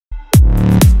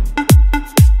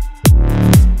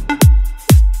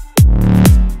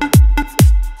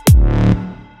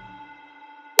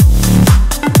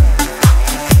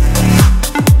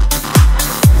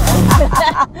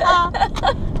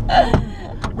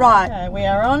Right. Okay, we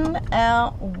are on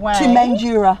our way To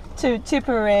Mandurah. to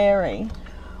Tipperary.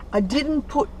 I didn't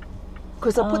put,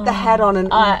 because I put the hat on and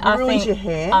it ruins your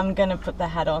hair. I'm going to put the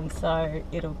hat on so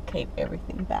it'll keep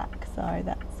everything back. So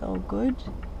that's all good.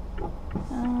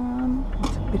 It's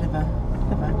a bit of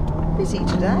a busy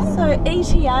today. So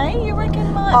ETA, you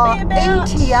reckon might be about...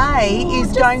 ETA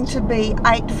is going to be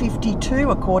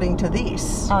 8:52 according to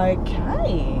this.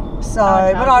 Okay. So,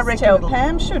 okay, but I reckon tell it'll...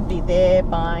 Pam should be there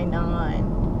by 9.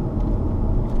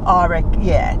 I reckon,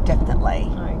 yeah, definitely.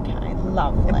 Okay,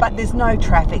 lovely. But there's no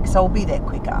traffic, so I'll be there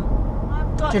quicker.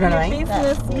 I've got Do you know your what I mean?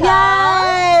 business card.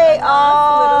 Yay! A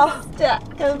nice little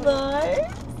stack of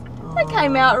those. They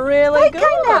came out really good. They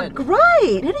came out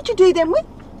great. Who did you do them with?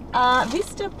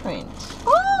 Vista print.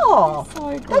 Oh,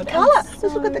 So good. that colour. Let's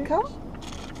look at the colour.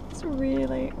 It's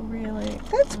really, really.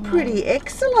 That's pretty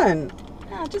excellent.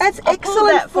 Yeah, That's I pulled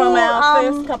excellent that from for, our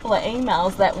first couple of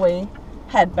emails that we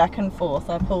had back and forth.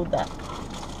 I pulled that.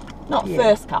 Not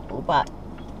first couple, but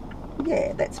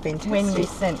yeah, that's fantastic. when you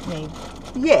sent me.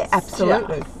 Yeah,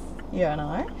 absolutely. Stuff, you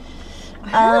know.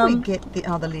 How do we get the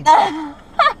other lid?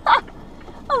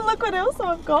 Oh, look what else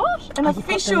I've got. An Oh, you've got the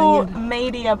official lid.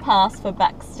 media pass for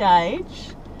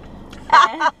backstage.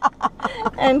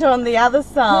 And on the other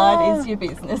side is your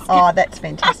business Oh, that's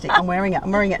fantastic. I'm wearing it.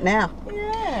 I'm wearing it now.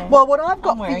 Yeah. Well, what I've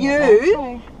got for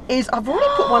you is I've already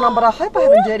put one on, but I hope I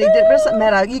haven't dirtied it. But it doesn't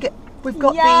matter. We've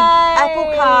got the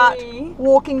apple cart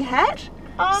walking hat.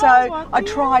 So I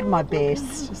tried my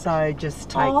best. So just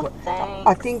take what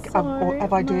I think.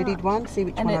 Have I dirtied one? See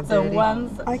which one I've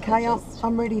dirtied. Okay,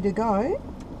 I'm ready to go.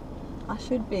 I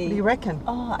should be. What do you reckon?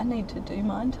 Oh, I need to do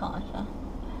mine tighter.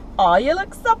 Oh, you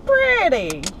look so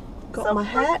pretty. Got so my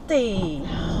hat. pretty.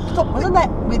 Wasn't that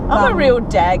with? I'm a real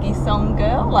Daggy song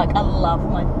girl. Like I love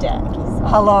my Daggy song.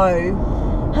 Hello.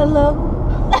 Hello.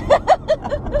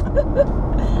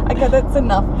 Okay, that's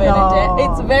enough, Bernadette. No.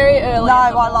 It's very early. No,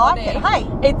 in the I like morning. it. Hey,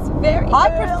 it's very. I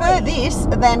early. prefer this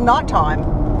than nighttime.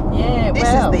 Yeah, This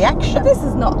is the action. But this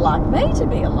is not like me to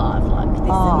be alive like this in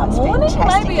the it's morning.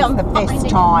 fantastic. Maybe It's I'm the best finding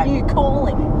time. a new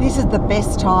calling. This is the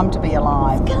best time to be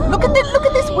alive. Look at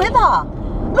this weather.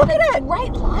 Look at it.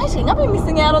 Great lighting. I've been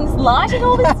missing out on this lighting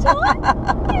all this time.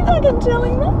 Are you fucking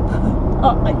telling me?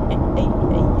 Oh,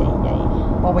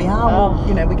 Well, we are. Well,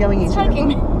 you know, we're going it's into. taking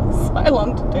me so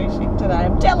long to do shit today.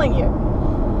 I'm telling you.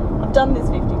 I've done this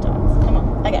 50 times. Come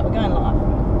on. Okay, we're going live.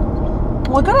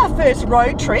 We've got our first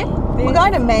road trip. We're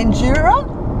going to Mandurah.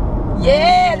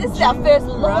 Yeah, this is our first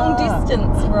long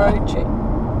distance road trip.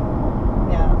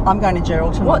 Yeah. I'm going to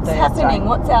Geraldton. What's happening?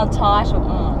 What's our title?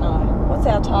 Oh no. What's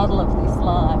our title of this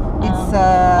live? It's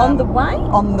on the way?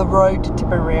 On the road to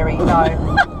Tipperary. No.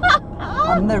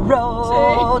 On the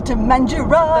road to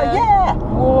Mandurah. Yeah.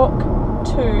 Walk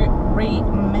to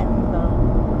remember.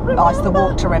 Oh, it's the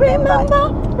walk to remember.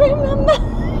 Remember.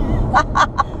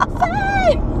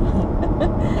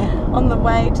 On the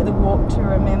way to the walk to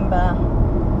remember.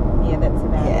 Yeah, that's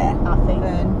about it, I think.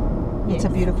 It's a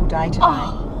beautiful day today.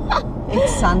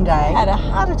 It's Sunday. I had a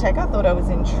heart attack. I thought I was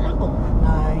in trouble.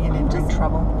 No, you're never in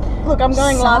trouble. Look, I'm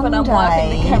going live and I'm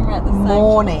wiping the camera at the same time.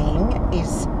 Morning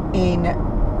is in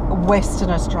Western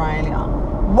Australia.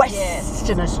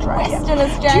 Western Australia. Western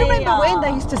Australia. Do you remember when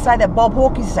they used to say that? Bob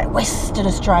Hawke used to say Western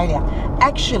Australia.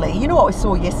 Actually, you know what we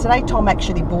saw yesterday? Tom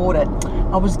actually bought it.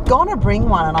 I was gonna bring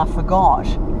one and I forgot.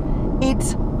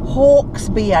 It's Hawke's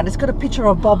beer. It's got a picture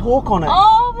of Bob Hawke on it.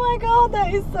 Oh my God,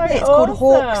 that is so awesome. It's called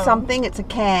Hawke something. It's a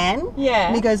can. Yeah.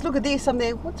 And he goes, look at this. I'm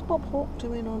there. What's Bob Hawke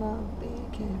doing on a beer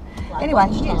can? Like anyway,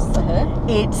 yes. For her.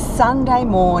 It's Sunday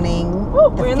morning, the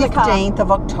 15th of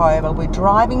October.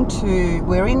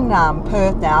 We're in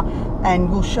Perth now, and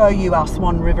we'll show you our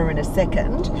Swan River in a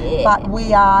second. Yeah. But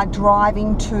we are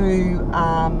driving to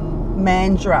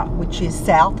Mandurah, which is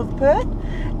south of Perth,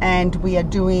 and we are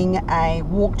doing a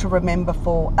walk to remember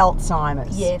for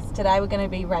Alzheimer's. Yes, today we're going to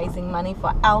be raising money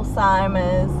for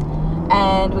Alzheimer's,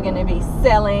 and we're going to be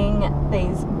selling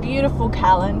these beautiful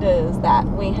calendars that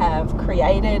we have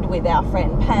created with our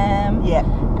friend Pam. Yeah.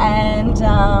 And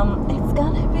it's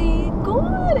going to be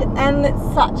good, and it's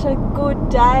such a good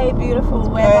day, beautiful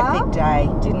weather. Perfect day.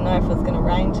 Didn't know if it was going to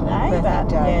rain today, Perfect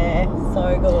day. Yeah,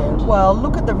 so good. Well,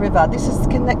 look at the river. This is.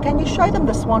 Can you show them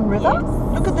the Swan River? Yes.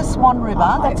 Look at the Swan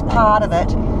River. That's part of it.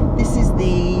 This is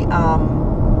the.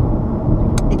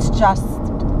 It's just.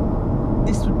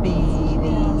 This would be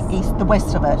the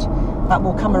west of it, but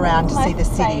we'll come around to see the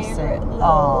city soon.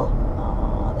 Oh,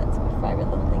 that's my favourite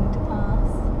little thing to pass.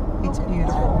 It's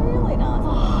beautiful. Really nice.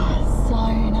 Oh, so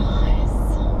nice.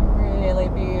 Really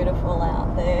beautiful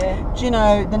out there. Do you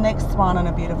know, the next one on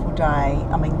a beautiful day,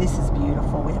 I mean, this is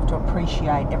beautiful. We have to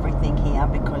appreciate everything here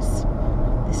because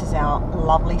This is our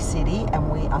lovely city, and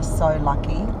we are so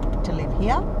lucky to live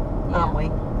here, aren't we?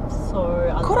 So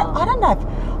I don't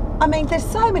know. I mean, there's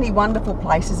so many wonderful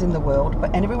places in the world,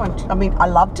 but I mean, I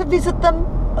love to visit them.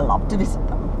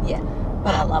 Yeah,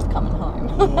 but I love coming home.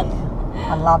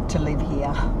 Yeah, I love to live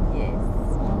here. Yes,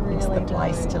 I really It's the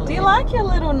place to live. Do you like your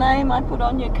little name I put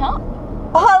on your cup?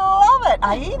 Oh, I love it,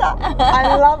 Aida.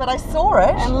 I love it. I saw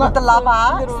it And with the love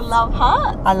hearts. little love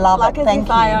hearts. I love like it. As Thank if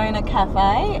you. I own a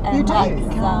cafe. And You do.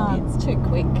 it's too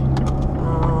quick.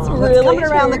 Oh, It's it's really coming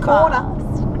around the too corner.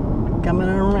 fast. Coming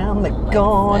around the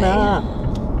corner.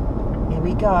 Here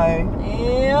we go.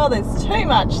 Ew, there's too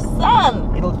much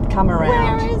sun. It'll come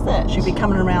around. Where is it? Should be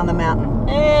coming around the mountain.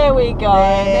 There we go.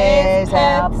 There's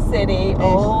There's Perth City.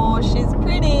 Oh, she's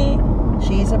pretty.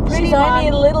 She's a pretty She's one. only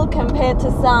a little compared to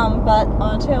some, but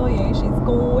I tell you, she's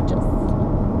gorgeous.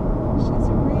 She's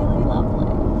really lovely.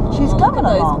 She's look coming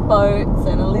at along. those boats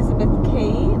and Elizabeth Quay.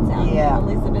 It's out Yeah. in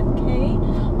Elizabeth Quay.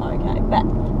 Okay, back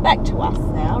to us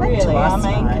now. Back really, to us, I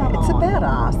mean, mate. come It's on. about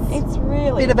us. It's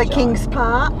really Bit of a joke. King's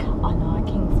Park. I know,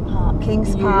 King's Park.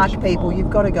 King's Park, Beautiful. people.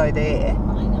 You've got to go there.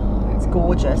 I know. It's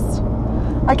gorgeous.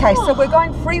 Okay, so we're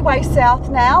going freeway south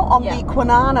now on Yeah. the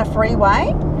Kwinana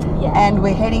Freeway, Yeah. and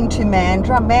we're heading to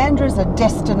Mandurah. Mandurah's a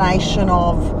destination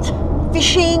of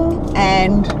fishing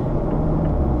and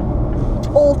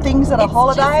all things at a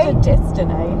holiday. It's just a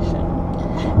destination.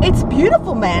 It's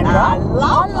beautiful, Mandurah. I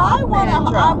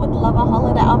would love a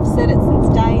holiday. I've said it since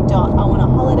day dot. I want a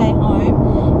holiday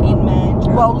home in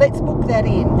Mandurah. Well, let's book that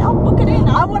in. I'll book it in.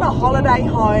 I want a holiday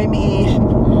home in.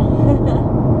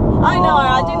 I know.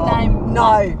 I didn't name.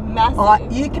 No,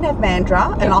 massive. you can have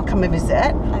Mandurah, and I'll come and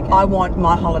visit. Okay. I want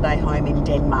my holiday home in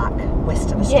Denmark,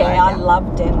 Western Australia. Yeah, I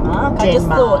love Denmark. I just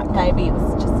Denmark. thought maybe it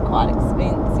was just quite expensive.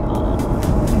 I don't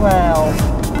know. Well,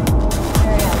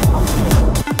 Very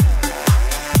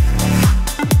uncomfortable.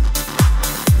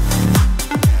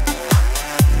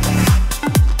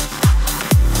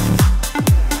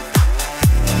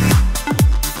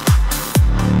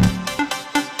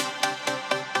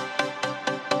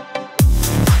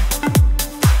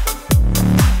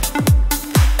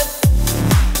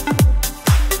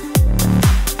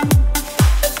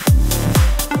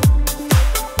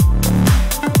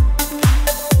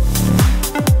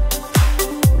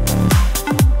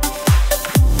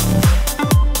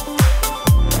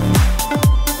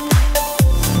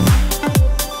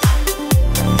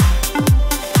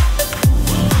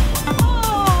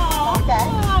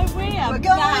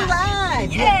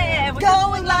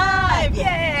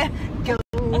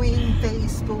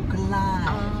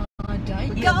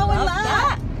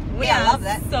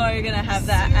 that. So we're gonna have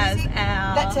that Susie, as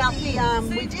our. That's our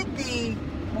we did the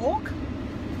walk,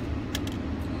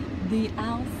 the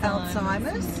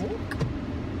Alzheimer's walk,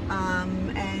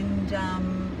 and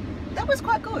that was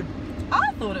quite good.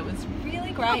 I thought it was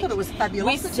really great. I thought it was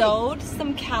fabulous. We sold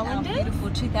some calendars, our beautiful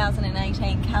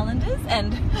 2018 calendars,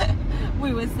 and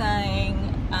we were saying,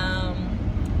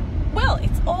 well,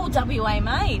 it's all WA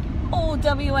made, all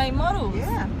WA models,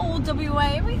 all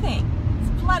WA everything. It's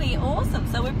bloody awesome.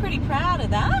 So we're pretty proud of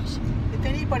that. If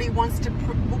anybody wants to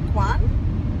book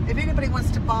one, if anybody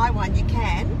wants to buy one, you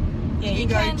can. Yeah, you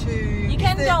can go to. You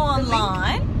can go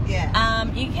online. Yeah.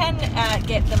 You can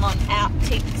get them on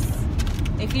Outtix.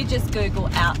 If you just Google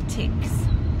Outtix,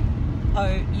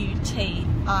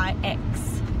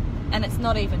 OUTIX, and it's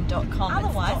not even .com.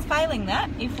 Otherwise, failing that,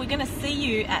 if we're going to see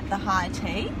you at the high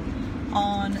tea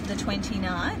on the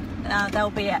 29th, they'll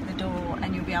be at the door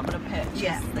and you'll be able to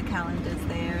purchase the calendars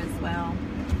there as well.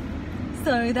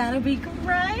 So that'll be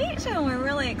great, and we're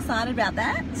really excited about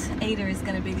that. Ida is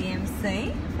going to be the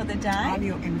MC for the day. I'm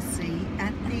your MC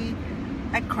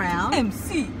at Crown.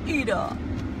 MC Ida.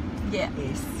 Yeah.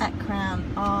 Yes. At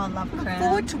Crown. Oh, I love Crown. I look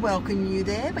forward to welcoming you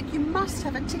there, but you must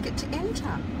have a ticket to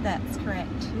enter. That's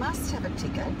correct. Must have a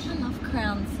ticket. I love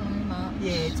Crown so much.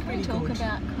 Yeah, it's pretty good. good.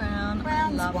 Talk about Crown.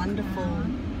 Crown's I love wonderful.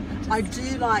 Crown. I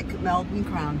do like Melbourne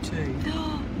Crown too.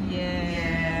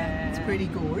 Yeah. It's pretty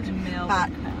good. Melbourne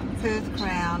but Crown. Perth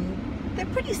Crown, they're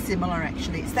pretty similar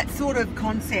actually. It's that sort of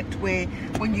concept where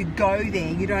when you go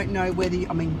there, you don't know whether,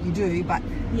 you do, but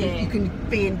you can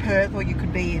be in Perth or you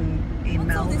could be in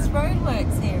Melbourne. All this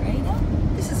roadworks here, Ida?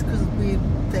 This is because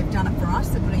they've done it for us.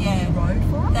 They're putting a new road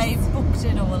for us. They've booked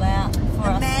it all out for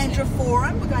the us. Mandurah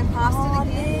Forum, we're going past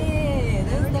it again.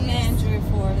 There's the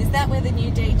Mandurah Forum. Is that where the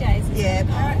new DJs are? Yeah,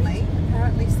 apparently.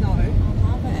 Apparently so. I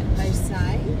love it. They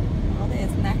say. Oh,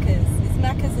 there's Macca's. Is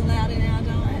Macca's allowed in our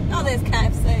diet? Oh, there's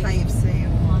KFC. KFC or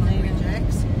Hungry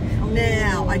Jack's.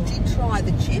 Now, I did try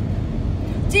the chip.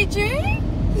 Did you? Yeah.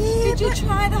 Did you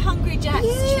try the Hungry Jack's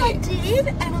chip? I did,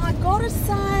 and I gotta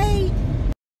say,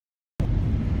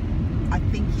 I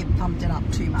think pumped it up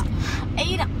too much.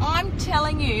 Ada, I'm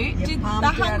telling you, did the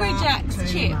Hungry Jack's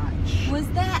chip, was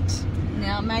that?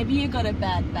 Now, maybe you got a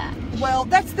bad batch. Well,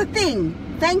 that's the thing.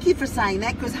 Thank you for saying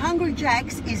that, because Hungry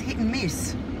Jack's is hit and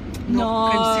miss.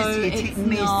 No, it's hit and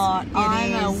miss. Not.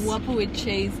 I'm a Whopper with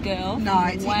cheese girl. No,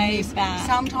 it's way hit and miss. back.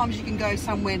 Sometimes you can go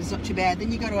somewhere and it's not too bad.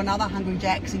 Then you go to another Hungry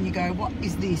Jack's and you go, what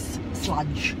is this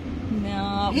sludge?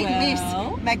 No, Hit and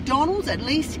well. miss. McDonald's, at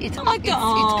least, it's Oh,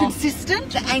 it's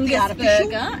consistent. The Angus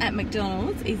burger at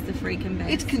McDonald's is the freaking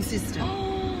best. It's consistent.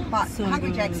 But so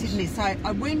Hungry good. Jack's hit and miss. So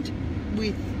I went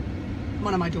with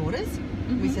one of my daughters.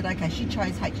 We said, okay, she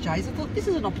chose HJ's. I thought, this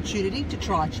is an opportunity to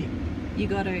try chip. You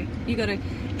got to.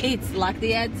 It's like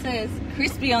the ad says,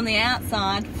 crispy on the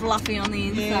outside, fluffy on the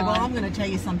inside. Yeah, well, I'm going to tell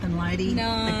you something, lady.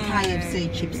 No. The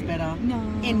KFC chip's better. No.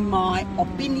 In my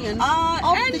opinion.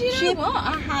 And the you chip. know what?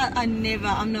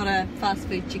 I'm not a fast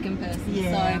food chicken person,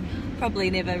 so probably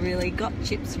never really got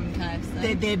chips from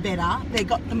KFC. They're better. They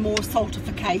got the more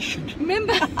saltification.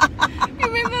 Remember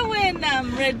when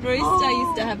Red Rooster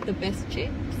used to have the best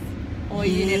chips? Or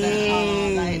you never?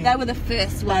 Oh, they were the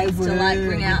first ones to like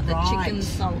bring out the chicken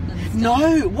salt and stuff. No,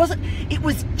 it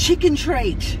was Chicken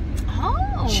Treat.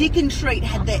 Oh, Chicken Treat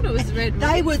had that. It was Red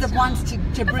They were Rooster. the ones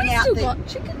to bring out still the. got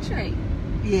Chicken Treat.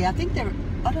 Yeah, I think they're.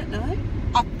 I don't know.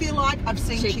 I feel like I've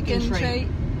seen Chicken Treat.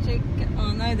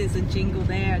 Oh no, there's a jingle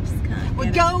there. I just can't.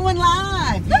 We're going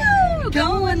live. Yeah. Woo,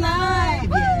 going live.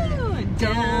 Yeah. Woo,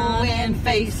 doing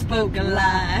Facebook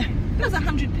Live. There was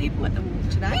 100 people at the walk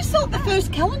today. Who sold the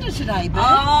first calendar today, Bert?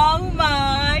 Oh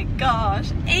my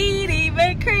gosh. Edie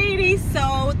McCready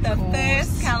sold the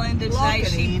first calendar today.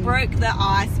 She broke the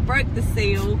ice, broke the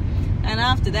seal, and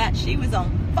after that she was on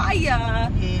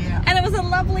fire. Yeah. And it was a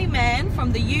lovely man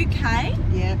from the UK.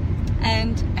 Yeah.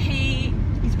 And he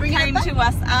came to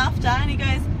us after and he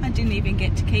goes, I didn't even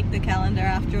get to keep the calendar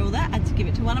after all that. I had to give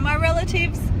it to one of my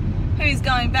relatives who's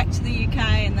going back to the UK,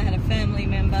 and they had a family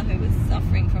member who was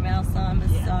suffering from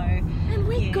Alzheimer's. So, and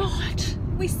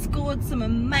we scored some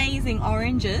amazing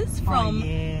oranges from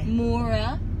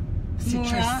Mora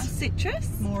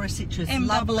Citrus.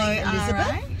 Lovely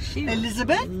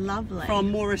Elizabeth. Lovely.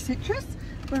 From Mora Citrus.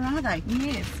 Where are they?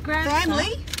 Yes.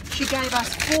 Family. She gave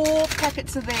us 4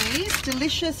 packets of these.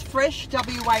 Delicious, fresh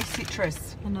WA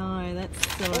citrus. I know,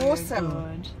 that's so awesome.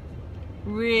 good.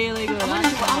 Really good. I'm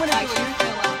gonna do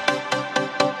it.